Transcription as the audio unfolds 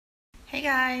Hey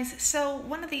guys, so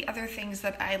one of the other things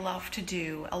that I love to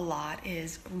do a lot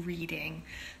is reading.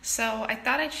 So I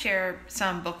thought I'd share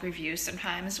some book reviews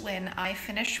sometimes when I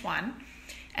finish one.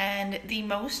 And the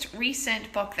most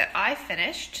recent book that I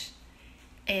finished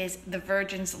is The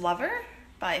Virgin's Lover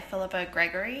by Philippa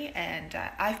Gregory. And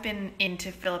I've been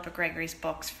into Philippa Gregory's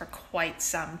books for quite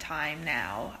some time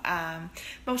now.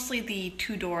 Mostly the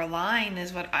two-door line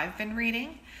is what I've been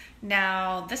reading.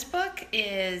 Now, this book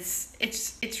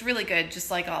it's really good,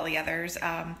 just like all the others.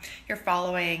 You're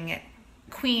following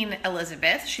Queen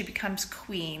Elizabeth. She becomes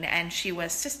queen, and she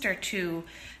was sister to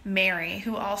Mary,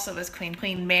 who also was queen.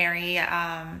 Queen Mary,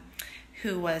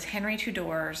 who was Henry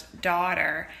Tudor's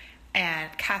daughter,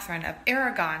 and Catherine of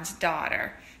Aragon's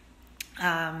daughter.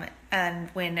 And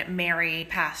when Mary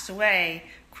passed away,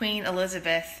 Queen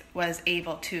Elizabeth was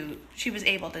able to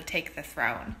take the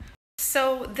throne.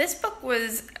 So this book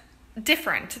was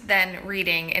different than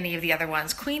reading any of the other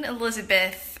ones. Queen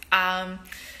Elizabeth, I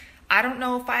don't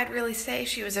know if I'd really say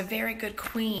she was a very good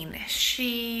queen.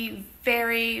 She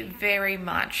very, very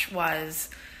much was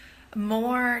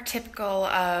more typical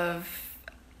of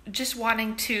just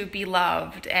wanting to be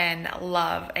loved and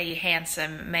love a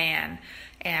handsome man.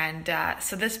 And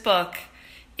so this book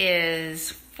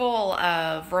is full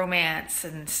of romance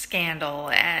and scandal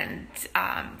and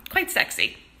quite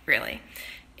sexy, really.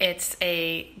 It's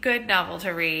a good novel to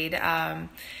read.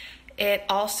 It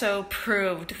also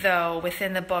proved, though,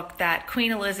 within the book that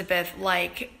Queen Elizabeth,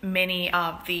 like many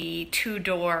of the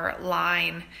Tudor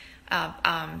line,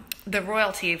 the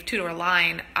royalty of Tudor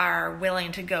line, are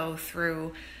willing to go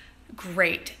through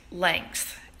great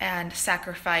lengths and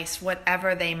sacrifice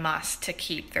whatever they must to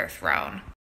keep their throne.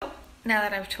 Now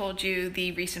that I've told you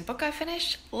the recent book I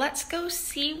finished, let's go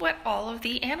see what all of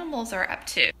the animals are up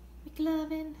to.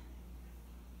 McLovin.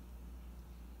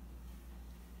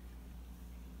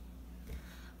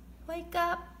 Wake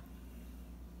up.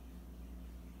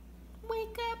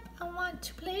 Wake up, I want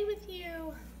to play with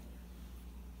you.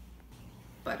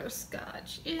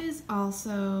 Butterscotch is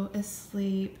also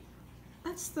asleep.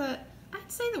 I'd say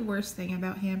the worst thing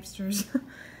about hamsters.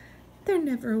 They're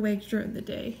never awake during the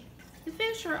day. The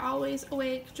fish are always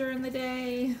awake during the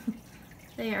day.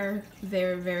 They are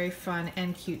very, very fun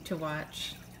and cute to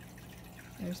watch.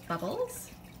 There's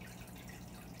Bubbles.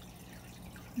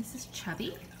 This is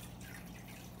Chubby.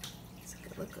 Let's go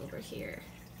look over here.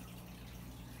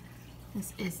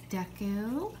 This is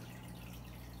Deco.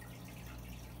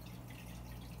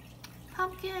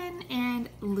 Pumpkin, and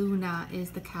Luna is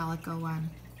the calico one.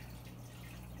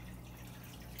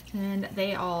 And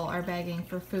they all are begging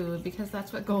for food because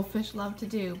that's what goldfish love to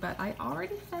do, but I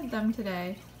already fed them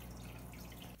today.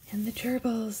 And the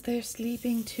gerbils, they're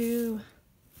sleeping too.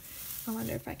 I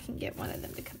wonder if I can get one of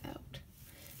them to come out.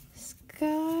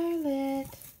 Scarlet.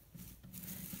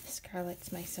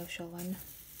 Scarlet's my social one.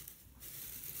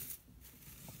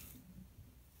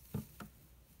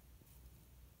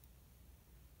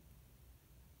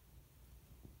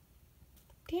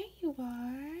 There you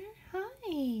are.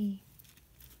 Hi.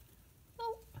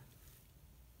 Oh.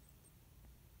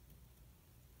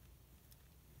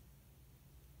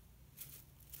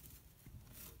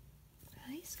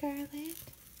 Hi, Scarlet.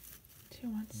 Do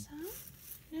you want some?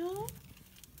 No?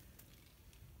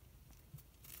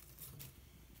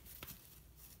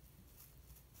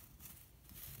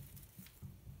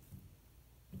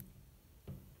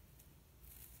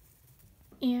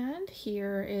 And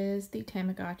here is the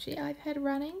Tamagotchi I've had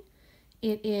running.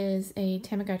 It is a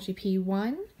Tamagotchi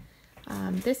P1.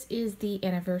 This is the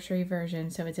anniversary version,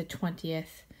 so it's a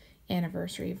 20th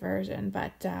anniversary version,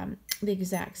 but the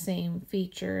exact same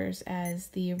features as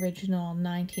the original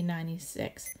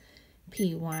 1996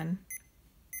 P1.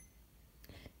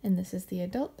 And this is the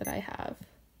adult that I have.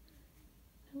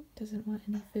 Oh, doesn't want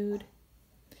any food.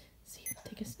 See,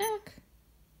 take a snack.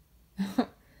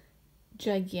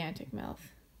 Gigantic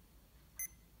mouth.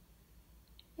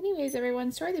 Anyways,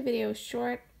 everyone, sorry the video is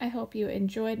short. I hope you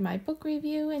enjoyed my book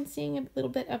review and seeing a little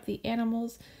bit of the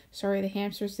animals. Sorry the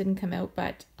hamsters didn't come out,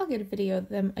 but I'll get a video of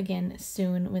them again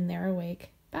soon when they're awake.